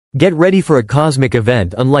Get ready for a cosmic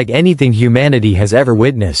event unlike anything humanity has ever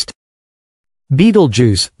witnessed.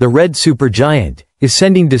 Betelgeuse, the red supergiant, is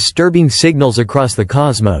sending disturbing signals across the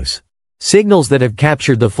cosmos. Signals that have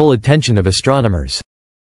captured the full attention of astronomers.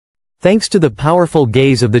 Thanks to the powerful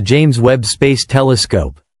gaze of the James Webb Space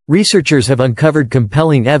Telescope, researchers have uncovered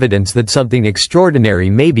compelling evidence that something extraordinary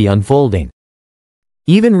may be unfolding.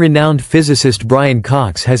 Even renowned physicist Brian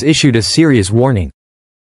Cox has issued a serious warning.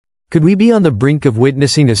 Could we be on the brink of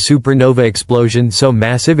witnessing a supernova explosion so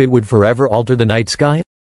massive it would forever alter the night sky?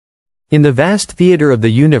 In the vast theater of the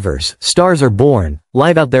universe, stars are born,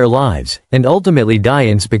 live out their lives, and ultimately die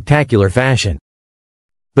in spectacular fashion.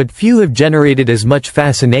 But few have generated as much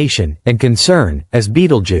fascination and concern as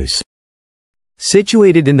Betelgeuse.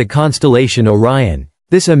 Situated in the constellation Orion,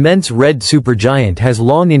 this immense red supergiant has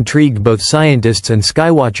long intrigued both scientists and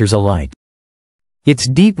skywatchers alike. Its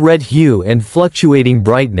deep red hue and fluctuating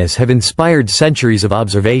brightness have inspired centuries of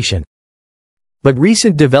observation. But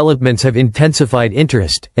recent developments have intensified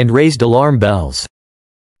interest and raised alarm bells.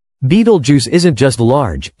 Betelgeuse isn't just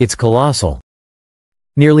large, it's colossal.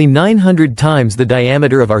 Nearly 900 times the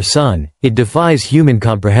diameter of our Sun, it defies human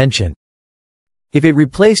comprehension. If it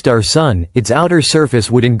replaced our Sun, its outer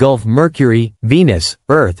surface would engulf Mercury, Venus,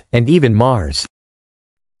 Earth, and even Mars.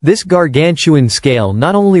 This gargantuan scale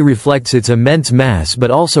not only reflects its immense mass but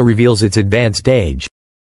also reveals its advanced age.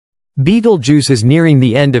 Betelgeuse is nearing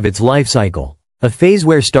the end of its life cycle, a phase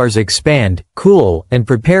where stars expand, cool, and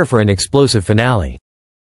prepare for an explosive finale.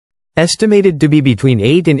 Estimated to be between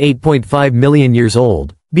 8 and 8.5 million years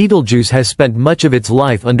old, Betelgeuse has spent much of its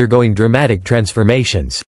life undergoing dramatic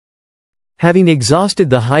transformations. Having exhausted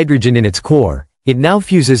the hydrogen in its core, it now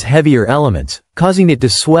fuses heavier elements, causing it to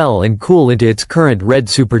swell and cool into its current red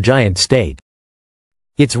supergiant state.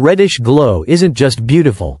 Its reddish glow isn't just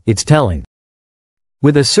beautiful, it's telling.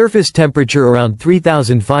 With a surface temperature around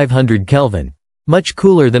 3,500 Kelvin, much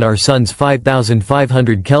cooler than our Sun's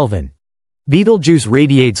 5,500 Kelvin, Betelgeuse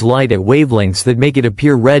radiates light at wavelengths that make it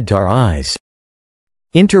appear red to our eyes.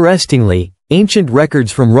 Interestingly, ancient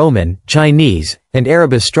records from Roman, Chinese, and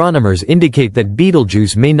Arab astronomers indicate that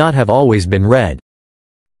Betelgeuse may not have always been red.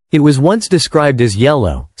 It was once described as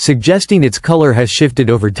yellow, suggesting its color has shifted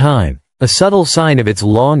over time, a subtle sign of its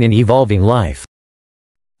long and evolving life.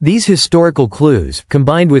 These historical clues,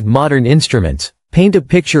 combined with modern instruments, paint a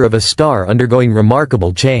picture of a star undergoing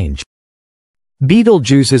remarkable change.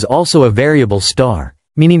 Betelgeuse is also a variable star,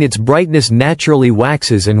 meaning its brightness naturally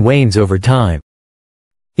waxes and wanes over time.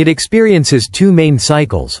 It experiences two main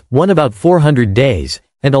cycles, one about 400 days,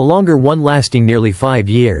 and a longer one lasting nearly 5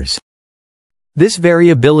 years. This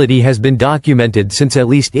variability has been documented since at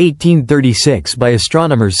least 1836 by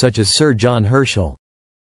astronomers such as Sir John Herschel.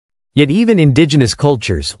 Yet even indigenous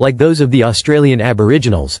cultures, like those of the Australian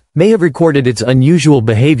Aboriginals, may have recorded its unusual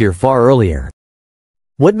behavior far earlier.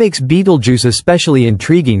 What makes Betelgeuse especially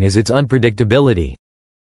intriguing is its unpredictability.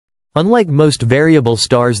 Unlike most variable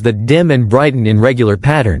stars that dim and brighten in regular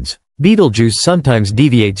patterns, Betelgeuse sometimes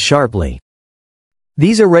deviates sharply.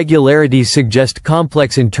 These irregularities suggest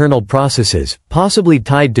complex internal processes, possibly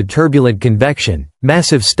tied to turbulent convection,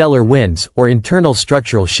 massive stellar winds, or internal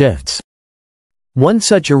structural shifts. One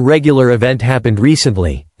such irregular event happened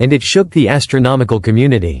recently, and it shook the astronomical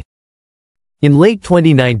community. In late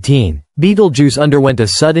 2019, Betelgeuse underwent a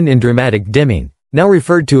sudden and dramatic dimming, now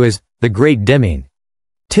referred to as the Great Dimming.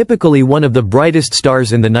 Typically one of the brightest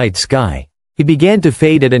stars in the night sky, it began to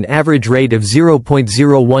fade at an average rate of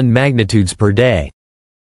 0.01 magnitudes per day.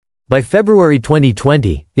 By February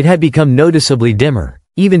 2020, it had become noticeably dimmer,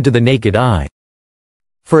 even to the naked eye.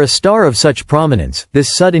 For a star of such prominence,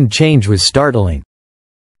 this sudden change was startling.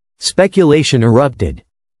 Speculation erupted.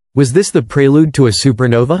 Was this the prelude to a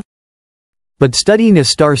supernova? But studying a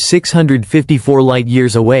star 654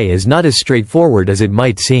 light-years away is not as straightforward as it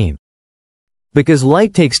might seem. Because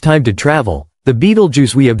light takes time to travel, the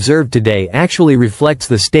Betelgeuse we observe today actually reflects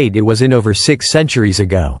the state it was in over 6 centuries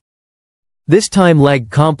ago. This time lag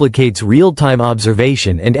complicates real-time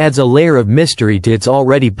observation and adds a layer of mystery to its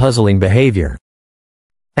already puzzling behavior.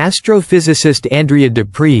 Astrophysicist Andrea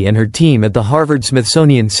Dupree and her team at the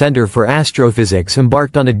Harvard-Smithsonian Center for Astrophysics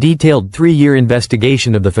embarked on a detailed 3-year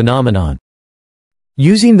investigation of the phenomenon.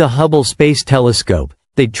 Using the Hubble Space Telescope,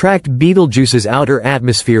 they tracked Betelgeuse's outer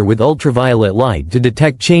atmosphere with ultraviolet light to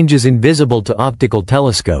detect changes invisible to optical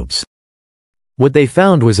telescopes. What they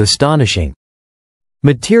found was astonishing.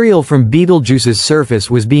 Material from Betelgeuse's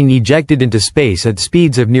surface was being ejected into space at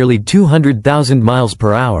speeds of nearly 200,000 miles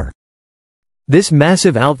per hour. This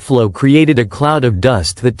massive outflow created a cloud of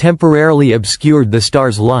dust that temporarily obscured the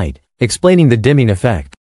star's light, explaining the dimming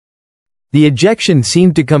effect. The ejection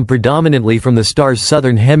seemed to come predominantly from the star's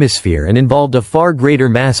southern hemisphere and involved a far greater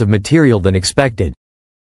mass of material than expected.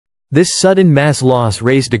 This sudden mass loss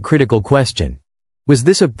raised a critical question. Was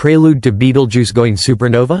this a prelude to Betelgeuse going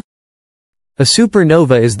supernova? A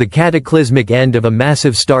supernova is the cataclysmic end of a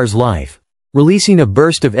massive star's life, releasing a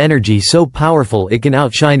burst of energy so powerful it can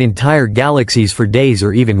outshine entire galaxies for days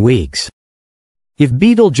or even weeks. If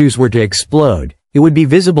Betelgeuse were to explode, it would be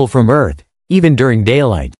visible from Earth, even during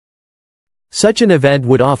daylight. Such an event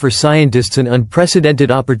would offer scientists an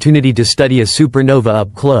unprecedented opportunity to study a supernova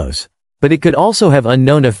up close, but it could also have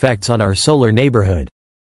unknown effects on our solar neighborhood.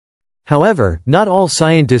 However, not all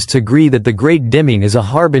scientists agree that the Great Dimming is a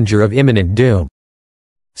harbinger of imminent doom.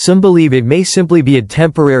 Some believe it may simply be a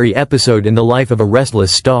temporary episode in the life of a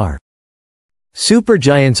restless star.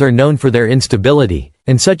 Supergiants are known for their instability,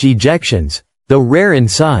 and such ejections, though rare in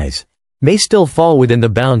size, may still fall within the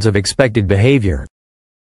bounds of expected behavior.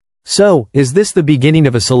 So, is this the beginning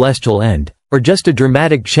of a celestial end, or just a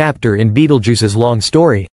dramatic chapter in Betelgeuse's long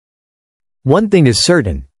story? One thing is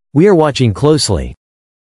certain: we are watching closely.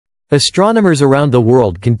 Astronomers around the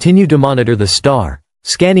world continue to monitor the star,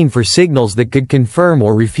 scanning for signals that could confirm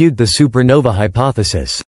or refute the supernova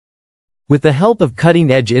hypothesis. With the help of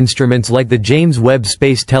cutting-edge instruments like the James Webb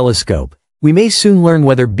Space Telescope, we may soon learn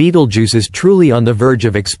whether Betelgeuse is truly on the verge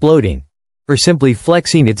of exploding, or simply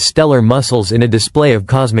flexing its stellar muscles in a display of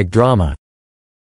cosmic drama.